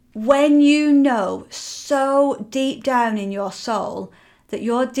When you know so deep down in your soul that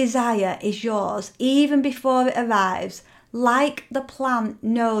your desire is yours even before it arrives, like the plant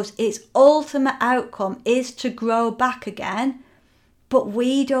knows its ultimate outcome is to grow back again, but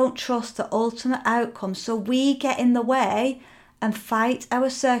we don't trust the ultimate outcome, so we get in the way and fight our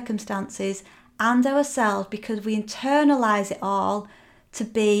circumstances and ourselves because we internalize it all to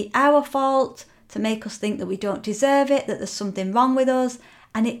be our fault, to make us think that we don't deserve it, that there's something wrong with us,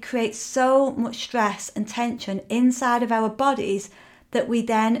 and it creates so much stress and tension inside of our bodies that we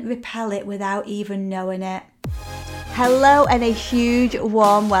then repel it without even knowing it. Hello and a huge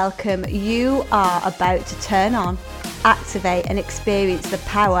warm welcome. You are about to turn on, activate and experience the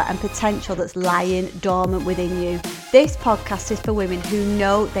power and potential that's lying dormant within you. This podcast is for women who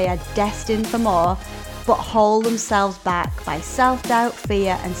know they are destined for more, but hold themselves back by self-doubt,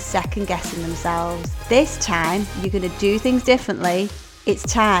 fear and second-guessing themselves. This time, you're going to do things differently. It's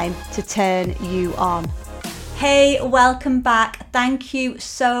time to turn you on. Hey, welcome back. Thank you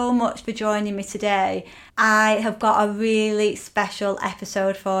so much for joining me today. I have got a really special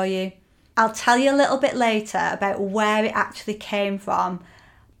episode for you. I'll tell you a little bit later about where it actually came from,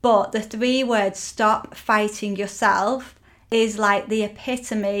 but the 3 words, stop fighting yourself, is like the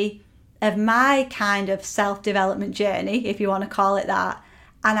epitome of my kind of self-development journey, if you want to call it that.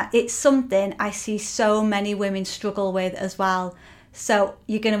 And it's something I see so many women struggle with as well. So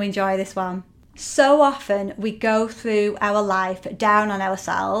you're going to enjoy this one. So often we go through our life down on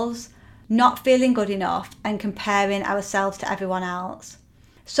ourselves, not feeling good enough and comparing ourselves to everyone else.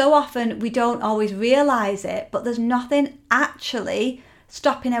 So often we don't always realise it, but there's nothing actually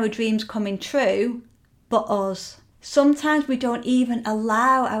stopping our dreams coming true but us. Sometimes we don't even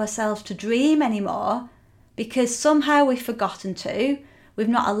allow ourselves to dream anymore because somehow we've forgotten to, we've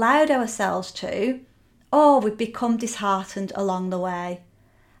not allowed ourselves to, or we've become disheartened along the way.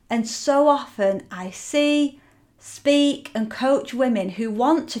 And so often I see, speak and coach women who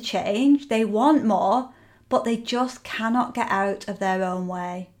want to change, they want more, but they just cannot get out of their own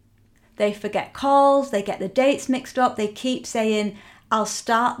way. They forget calls, they get the dates mixed up, they keep saying, I'll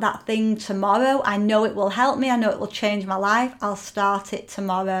start that thing tomorrow, I know it will help me, I know it will change my life, I'll start it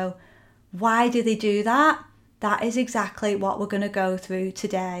tomorrow. Why do they do that? That is exactly what we're going to go through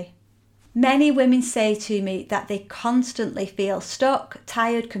today. Many women say to me that they constantly feel stuck,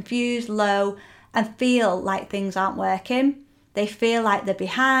 tired, confused, low, and feel like things aren't working. They feel like they're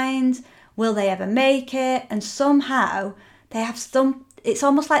behind. Will they ever make it? And somehow they have it's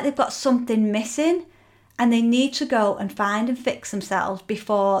almost like they've got something missing and they need to go and find and fix themselves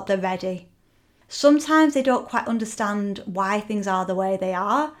before they're ready. Sometimes they don't quite understand why things are the way they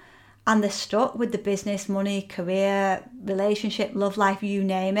are and they're stuck with the business, money, career, relationship, love life, you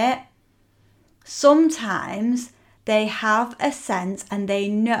name it. Sometimes they have a sense and they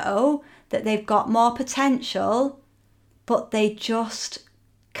know that they've got more potential, but they just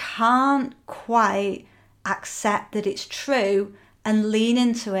can't quite accept that it's true and lean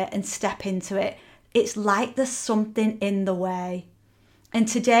into it and step into it. It's like there's something in the way. And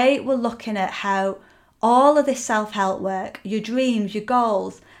today we're looking at how all of this self-help work, your dreams, your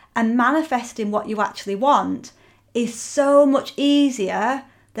goals, and manifesting what you actually want is so much easier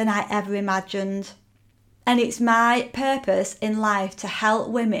than I ever imagined. And it's my purpose in life to help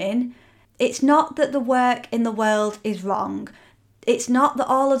women. It's not that the work in the world is wrong. It's not that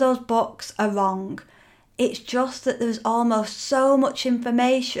all of those books are wrong. It's just that there's almost so much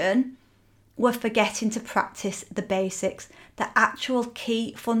information, we're forgetting to practice the basics, the actual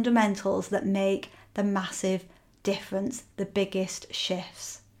key fundamentals that make the massive difference, the biggest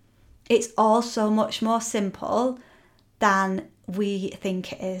shifts. It's all so much more simple than we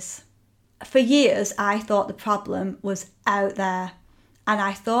think it is. For years, I thought the problem was out there, and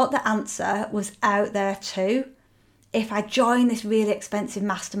I thought the answer was out there too. If I join this really expensive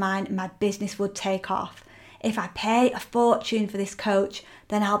mastermind, my business would take off. If I pay a fortune for this coach,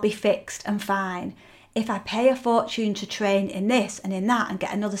 then I'll be fixed and fine. If I pay a fortune to train in this and in that and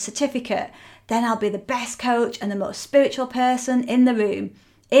get another certificate, then I'll be the best coach and the most spiritual person in the room.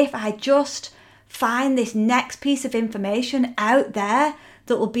 If I just find this next piece of information out there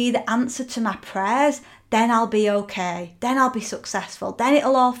that will be the answer to my prayers, then I'll be okay. Then I'll be successful. Then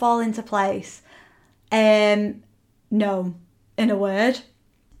it'll all fall into place. No, in a word.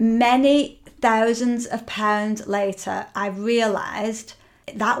 Many thousands of pounds later, I realised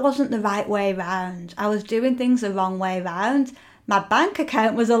that wasn't the right way round. I was doing things the wrong way round. My bank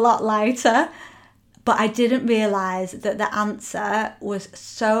account was a lot lighter, but I didn't realise that the answer was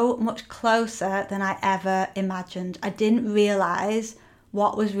so much closer than I ever imagined. I didn't realise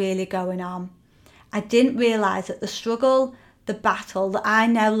what was really going on. I didn't realise that the struggle, the battle that I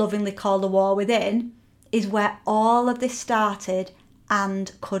now lovingly call the war within, is where all of this started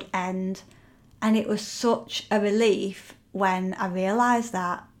and could end. And it was such a relief when I realised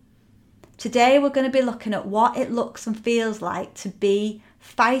that. Today we're going to be looking at what it looks and feels like to be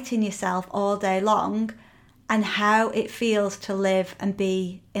fighting yourself all day long, and how it feels to live and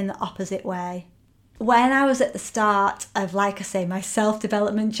be in the opposite way. When I was at the start of, like I say, my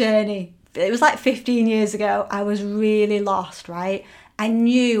self-development journey, it was like 15 years ago, I was really lost, right? I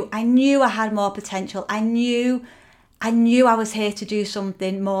knew I had more potential. I knew I was here to do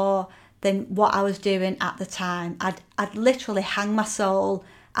something more than what I was doing at the time. I'd literally hang my soul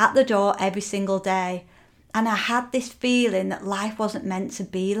at the door every single day. And I had this feeling that life wasn't meant to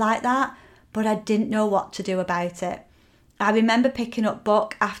be like that, but I didn't know what to do about it. I remember picking up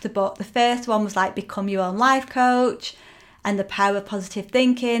book after book. The first one was like Become Your Own Life Coach and The Power of Positive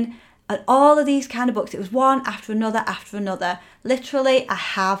Thinking, and all of these kind of books. It was one after another. Literally, I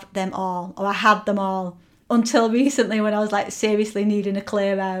have them all, or I had them all, until recently when I was like seriously needing a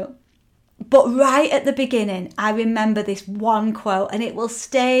clear out. But right at the beginning, I remember this one quote, and it will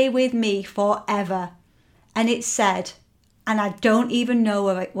stay with me forever. And it said, and I don't even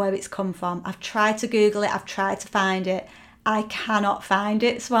know where it's come from. I've tried to Google it. I've tried to find it. I cannot find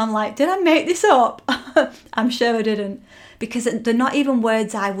it. So I'm like, did I make this up? I'm sure I didn't, because they're not even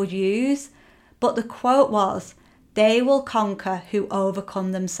words I would use. But the quote was, they will conquer who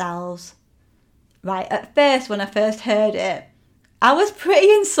overcome themselves. Right, at first, when I first heard it, I was pretty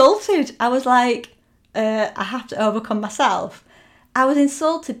insulted. I was like, I have to overcome myself. I was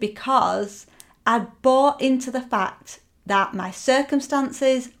insulted because I'd bought into the fact that my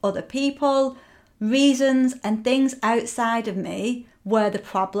circumstances, other people, reasons and things outside of me were the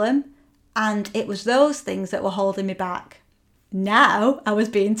problem, and it was those things that were holding me back. Now I was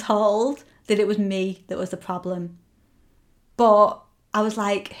being told that it was me that was the problem. But I was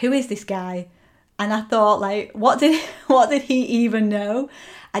like, who is this guy? And I thought, like, what did he even know?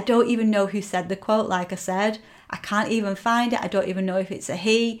 I don't even know who said the quote, like I said. I can't even find it. I don't even know if it's a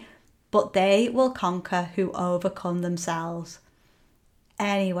he. But they will conquer who overcome themselves.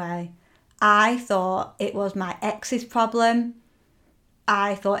 Anyway, I thought it was my ex's problem.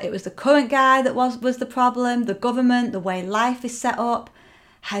 I thought it was the current guy that was the problem, the government, the way life is set up,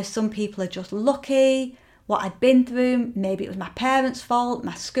 how some people are just lucky, what I'd been through. Maybe it was my parents' fault,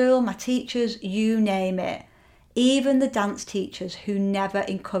 my school, my teachers, you name it. Even the dance teachers who never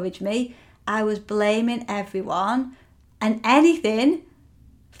encouraged me, I was blaming everyone and anything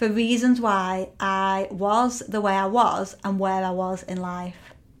for reasons why I was the way I was and where I was in life.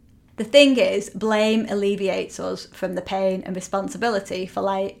 The thing is, blame alleviates us from the pain and responsibility for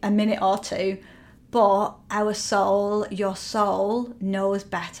like a minute or two, but our soul, your soul, knows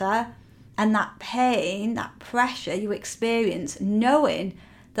better. And that pain, that pressure you experience knowing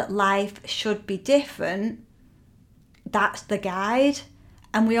that life should be different, that's the guide.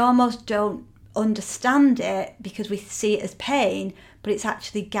 And we almost don't understand it because we see it as pain, but it's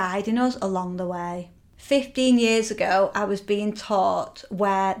actually guiding us along the way. 15 years ago, I was being taught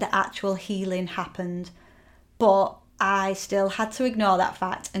where the actual healing happened, but I still had to ignore that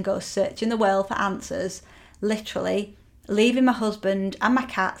fact and go searching the world for answers, literally leaving my husband and my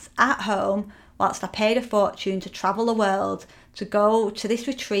cats at home whilst I paid a fortune to travel the world, to go to this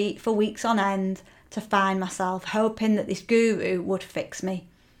retreat for weeks on end, to find myself, hoping that this guru would fix me.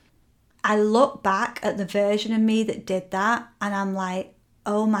 I look back at the version of me that did that and I'm like,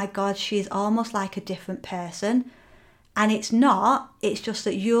 oh my God, she's almost like a different person. And it's not, it's just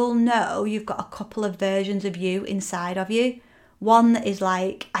that you'll know you've got a couple of versions of you inside of you. One that is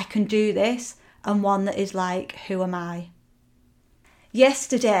like, I can do this, and one that is like, who am I?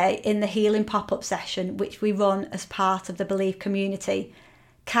 Yesterday in the healing pop-up session, which we run as part of the Believe community,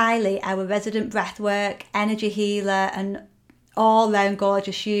 Kylie, our resident breathwork, energy healer and all-round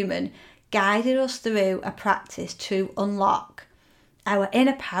gorgeous human, guided us through a practice to unlock our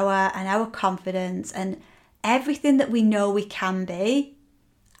inner power and our confidence and everything that we know we can be.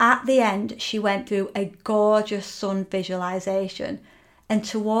 At the end, she went through a gorgeous sun visualization, and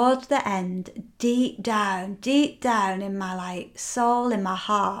towards the end, deep down in my soul, in my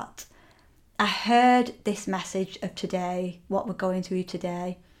heart, I heard this message of today, what we're going through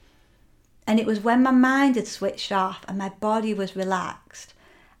today. And it was when my mind had switched off and my body was relaxed,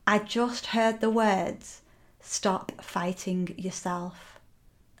 I just heard the words, stop fighting yourself.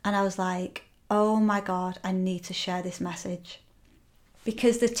 And I was like, oh my God, I need to share this message.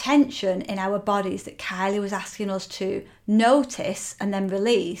 Because the tension in our bodies that Kylie was asking us to notice and then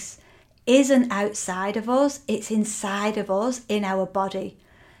release isn't outside of us, it's inside of us, in our body.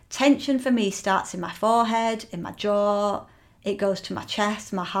 Tension for me starts in my forehead, in my jaw, It goes to my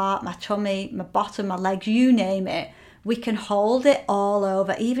chest, my heart, my tummy, my bottom, my legs, you name it. We can hold it all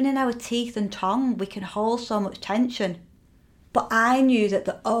over. Even in our teeth and tongue, we can hold so much tension. But I knew that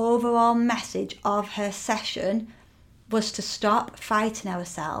the overall message of her session was to stop fighting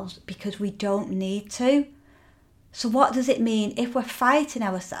ourselves, because we don't need to. So what does it mean if we're fighting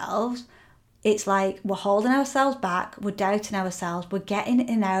ourselves? It's like we're holding ourselves back, we're doubting ourselves, we're getting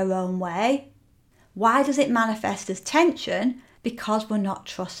in our own way. Why does it manifest as tension? Because we're not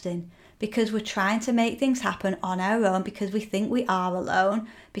trusting, because we're trying to make things happen on our own, because we think we are alone,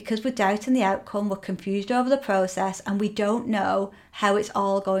 because we're doubting the outcome, we're confused over the process, and we don't know how it's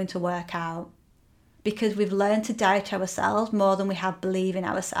all going to work out. Because we've learned to doubt ourselves more than we have believe in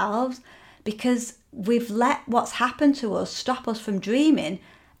ourselves, because we've let what's happened to us stop us from dreaming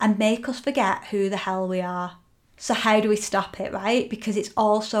and make us forget who the hell we are. So how do we stop it, right? Because it's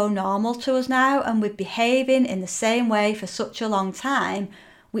all so normal to us now, and we're behaving in the same way for such a long time,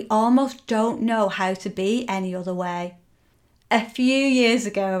 we almost don't know how to be any other way. A few years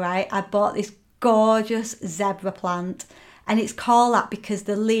ago, right, I bought this gorgeous zebra plant, and it's called that because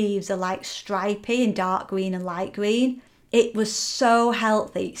the leaves are like stripy and dark green and light green. It was so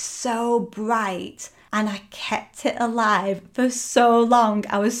healthy, so bright, and I kept it alive for so long.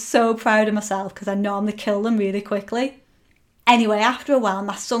 I was so proud of myself because I normally kill them really quickly. Anyway, after a while,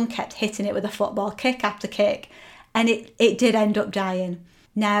 my son kept hitting it with a football, kick after kick, and it did end up dying.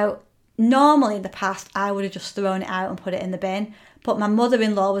 Now, normally in the past, I would have just thrown it out and put it in the bin. But my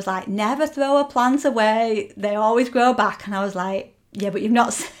mother-in-law was like, never throw a plant away. They always grow back. And I was like, yeah, but you've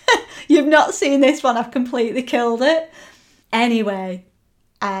not seen this one. I've completely killed it. Anyway,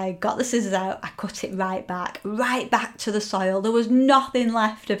 I got the scissors out. I cut it right back to the soil. There was nothing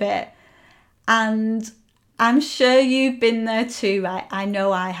left of it. And I'm sure you've been there too, right? I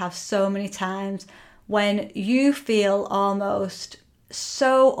know I have so many times when you feel almost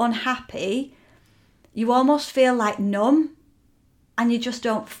so unhappy, you almost feel like numb. And you just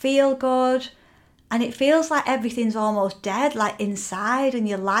don't feel good, and it feels like everything's almost dead, like inside, and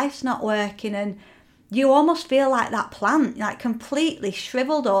your life's not working, and you almost feel like that plant, like completely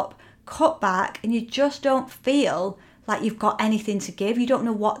shriveled up, cut back, and you just don't feel like you've got anything to give. You don't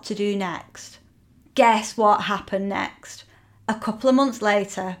know what to do next. Guess what happened next? A couple of months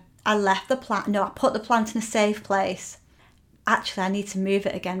later, I put the plant in a safe place. Actually, I need to move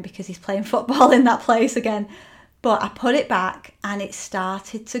it again because he's playing football in that place again. But I put it back and it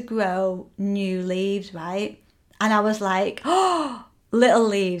started to grow new leaves, right? And I was like, oh, little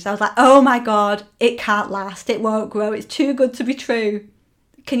leaves. I was like, oh my God, it can't last. It won't grow. It's too good to be true.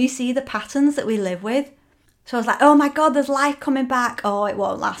 Can you see the patterns that we live with? So I was like, oh my God, there's life coming back. Oh, it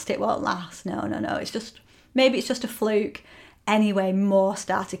won't last. It won't last. No. Maybe it's just a fluke. Anyway, more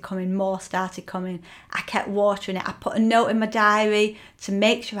started coming. I kept watering it. I put a note in my diary to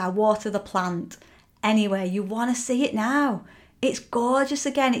make sure I water the plant. Anyway, you want to see it now. It's gorgeous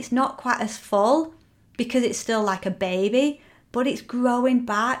again. It's not quite as full because it's still like a baby, but it's growing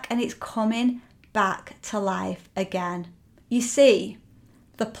back and it's coming back to life again. You see,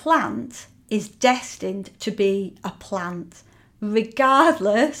 the plant is destined to be a plant,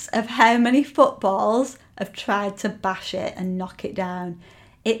 regardless of how many footballs have tried to bash it and knock it down.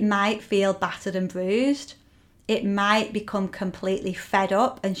 It might feel battered and bruised. It might become completely fed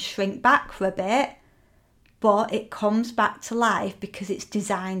up and shrink back for a bit. But it comes back to life because it's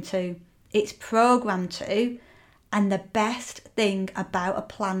designed to, it's programmed to. And the best thing about a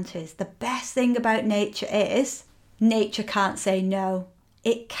plant is, the best thing about nature is, nature can't say no.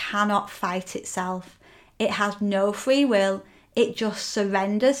 It cannot fight itself. It has no free will. It just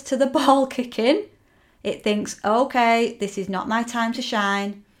surrenders to the ball kicking. It thinks, okay, this is not my time to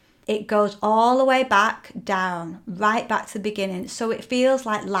shine. It goes all the way back down, right back to the beginning. So it feels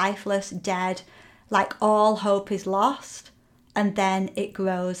like lifeless, dead, like all hope is lost, and then it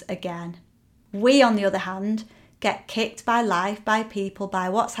grows again. We, on the other hand, get kicked by life, by people, by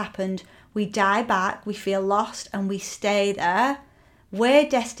what's happened. We die back, we feel lost, and we stay there. We're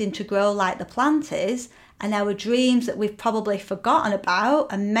destined to grow like the plant is, and our dreams that we've probably forgotten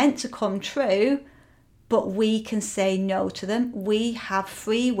about are meant to come true, but we can say no to them. We have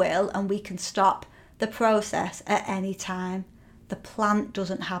free will, and we can stop the process at any time. The plant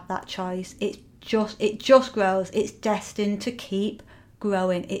doesn't have that choice. It just grows. It's destined to keep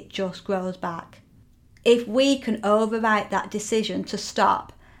growing. It just grows back. If we can override that decision to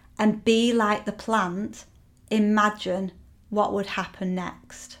stop and be like the plant, imagine what would happen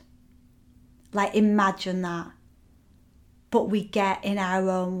next. Like, imagine that. But we get in our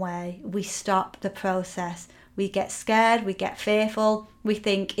own way. We stop the process. We get scared. We get fearful. We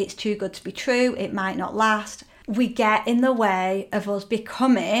think it's too good to be true. It might not last. We get in the way of us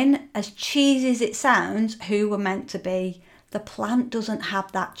becoming, as cheesy as it sounds, who we're meant to be. The plant doesn't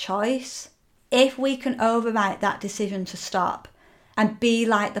have that choice. If we can override that decision to stop and be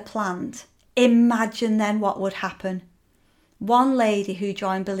like the plant, imagine then what would happen. One lady who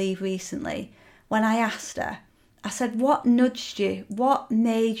joined Believe recently, when I asked her, I said, what nudged you? What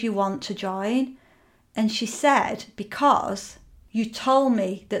made you want to join? And she said, because you told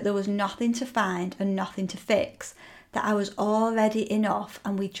me that there was nothing to find and nothing to fix, that I was already enough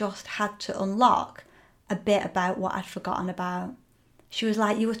and we just had to unlock a bit about what I'd forgotten about. She was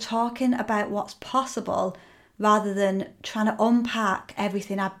like, you were talking about what's possible rather than trying to unpack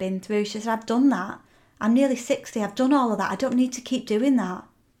everything I've been through. She said, I've done that. I'm nearly 60. I've done all of that. I don't need to keep doing that.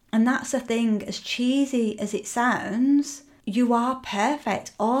 And that's the thing, as cheesy as it sounds, you are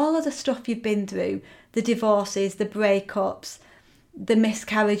perfect. All of the stuff you've been through, the divorces, the breakups, the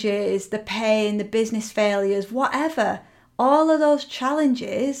miscarriages, the pain, the business failures, whatever, all of those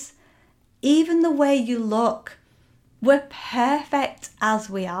challenges, even the way you look, we're perfect as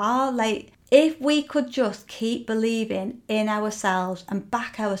we are. Like, if we could just keep believing in ourselves and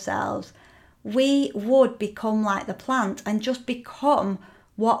back ourselves, we would become like the plant and just become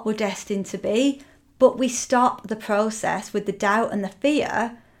what we're destined to be. But we stop the process with the doubt and the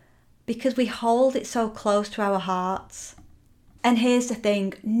fear because we hold it so close to our hearts. And here's the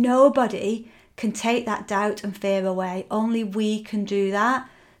thing, nobody can take that doubt and fear away. Only we can do that.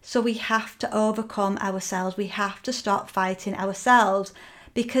 So we have to overcome ourselves. We have to stop fighting ourselves,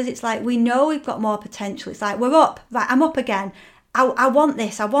 because it's like we know we've got more potential. It's like, we're up. Right, I'm up again. I want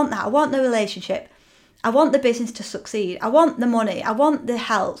this. I want that. I want the relationship. I want the business to succeed. I want the money. I want the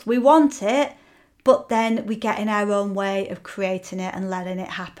health. We want it, but then we get in our own way of creating it and letting it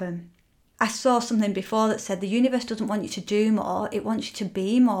happen. I saw something before that said the universe doesn't want you to do more. It wants you to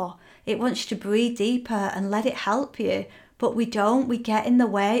be more. It wants you to breathe deeper and let it help you. But we don't. We get in the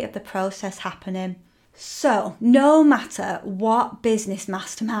way of the process happening. So no matter what business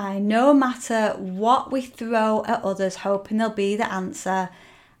mastermind, no matter what we throw at others hoping they'll be the answer,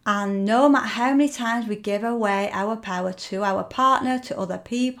 and no matter how many times we give away our power to our partner, to other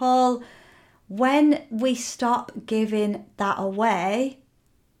people, when we stop giving that away,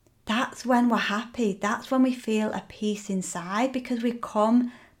 that's when we're happy. That's when we feel a peace inside, because we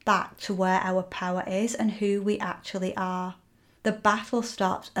come back to where our power is and who we actually are. The battle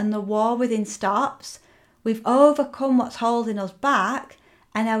stops and the war within stops. We've overcome what's holding us back,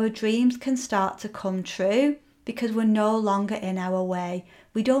 and our dreams can start to come true because we're no longer in our way.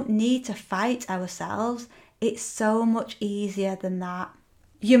 We don't need to fight ourselves. It's so much easier than that.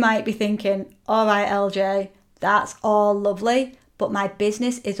 You might be thinking, all right, LJ, that's all lovely, but my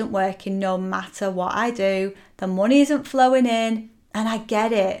business isn't working no matter what I do. The money isn't flowing in, and I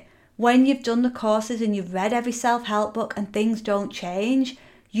get it. When you've done the courses and you've read every self-help book and things don't change,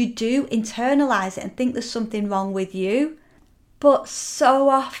 you do internalize it and think there's something wrong with you. But so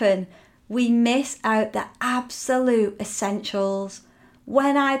often we miss out the absolute essentials.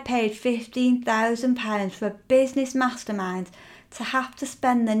 When I paid £15,000 for a business mastermind to have to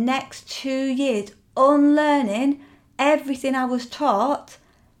spend the next 2 years unlearning everything I was taught,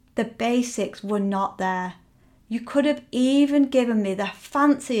 the basics were not there. You could have even given me the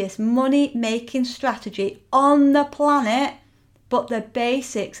fanciest money-making strategy on the planet, but the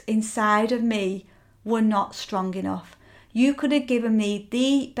basics inside of me were not strong enough. You could have given me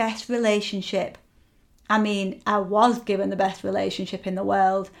the best relationship. I mean, I was given the best relationship in the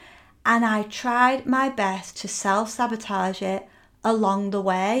world, and I tried my best to self-sabotage it along the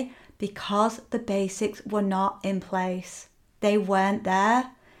way because the basics were not in place. They weren't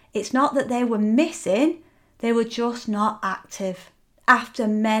there. It's not that they were missing, they were just not active. After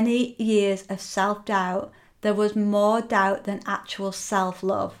many years of self-doubt, there was more doubt than actual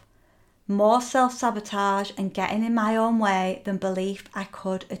self-love. More self-sabotage and getting in my own way than belief I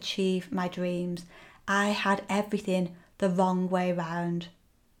could achieve my dreams. I had everything the wrong way round.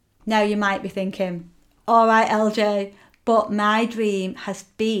 Now you might be thinking, all right, LJ, but my dream has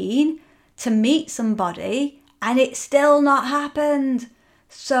been to meet somebody and it's still not happened.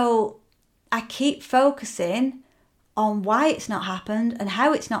 So I keep focusing on why it's not happened and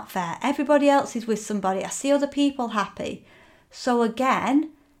how it's not fair. Everybody else is with somebody. I see other people happy. So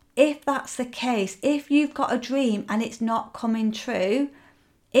again, if that's the case, if you've got a dream and it's not coming true,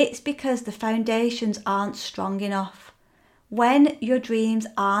 it's because the foundations aren't strong enough. When your dreams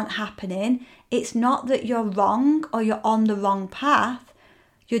aren't happening, it's not that you're wrong or you're on the wrong path.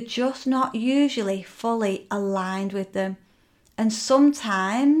 You're just not usually fully aligned with them. And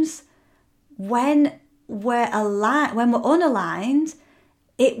sometimes when we're unaligned,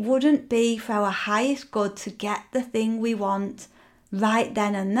 it wouldn't be for our highest good to get the thing we want right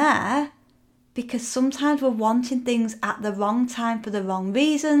then and there, because sometimes we're wanting things at the wrong time for the wrong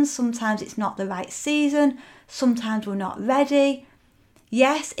reasons. Sometimes it's not the right season. Sometimes we're not ready.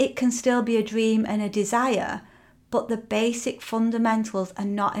 Yes, it can still be a dream and a desire, but the basic fundamentals are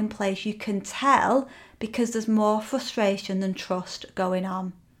not in place. You can tell because there's more frustration than trust going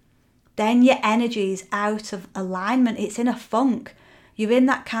on. Then your energy is out of alignment. It's in a funk. You're in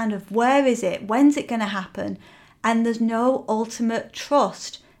that kind of, where is it? When's it going to happen? And there's no ultimate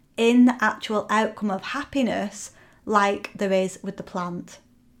trust in the actual outcome of happiness like there is with the plant.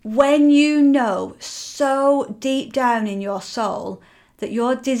 When you know so deep down in your soul that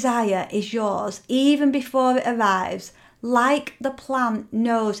your desire is yours even before it arrives, like the plant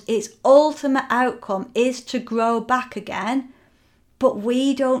knows its ultimate outcome is to grow back again, but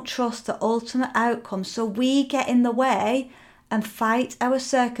we don't trust the ultimate outcome, so we get in the way and fight our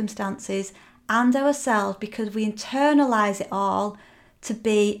circumstances and ourselves because we internalize it all to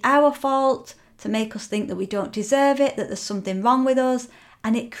be our fault, to make us think that we don't deserve it, that there's something wrong with us,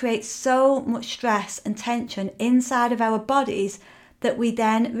 and it creates so much stress and tension inside of our bodies that we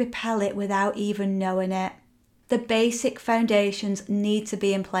then repel it without even knowing it. The basic foundations need to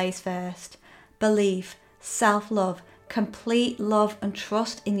be in place first. Belief, self-love, complete love and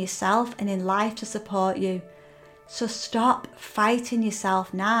trust in yourself and in life to support you. So stop fighting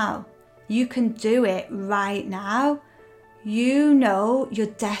yourself now. You can do it right now. You know you're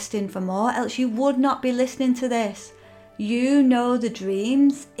destined for more, else you would not be listening to this. You know the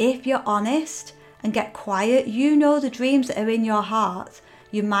dreams. If you're honest and get quiet, you know the dreams that are in your heart.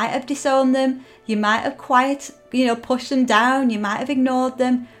 You might have disowned them. You might have pushed them down. You might have ignored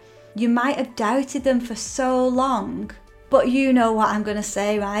them. You might have doubted them for so long. But you know what I'm going to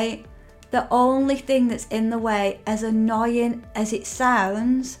say, right? The only thing that's in the way, as annoying as it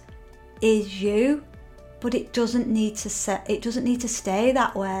sounds, is you. But it doesn't need to stay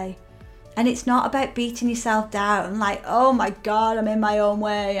that way. And it's not about beating yourself down like, oh my God, I'm in my own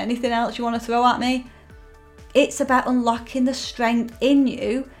way. Anything else you want to throw at me? It's about unlocking the strength in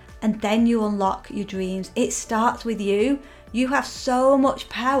you, and then you unlock your dreams. It starts with you. You have so much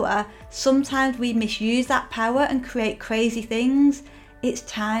power. Sometimes we misuse that power and create crazy things. It's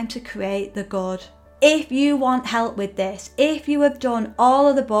time to create the good. If you want help with this, if you have done all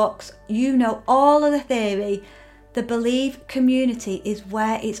of the books, you know all of the theory, the Believe community is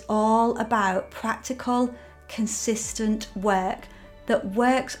where it's all about practical, consistent work that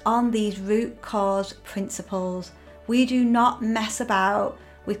works on these root cause principles. We do not mess about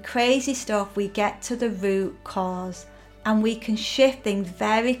with crazy stuff. We get to the root cause, and we can shift things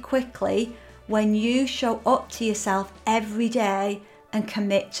very quickly when you show up to yourself every day and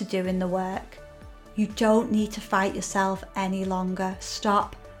commit to doing the work. You don't need to fight yourself any longer.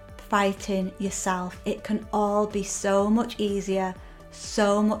 Stop fighting yourself. It can all be so much easier,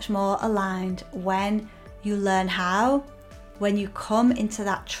 so much more aligned when you learn how, when you come into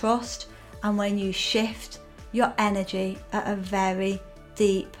that trust, and when you shift your energy at a very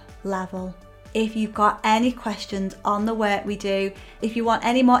deep level. If you've got any questions on the work we do, if you want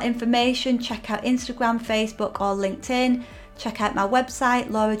any more information, check out Instagram, Facebook or LinkedIn. Check out my website,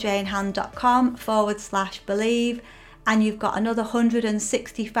 laurajanehand.com/believe, and you've got another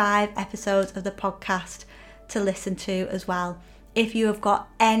 165 episodes of the podcast to listen to as well. If you have got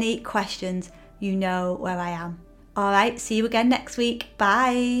any questions, you know where I am. All right, see you again next week.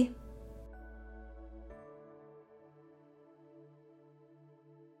 Bye.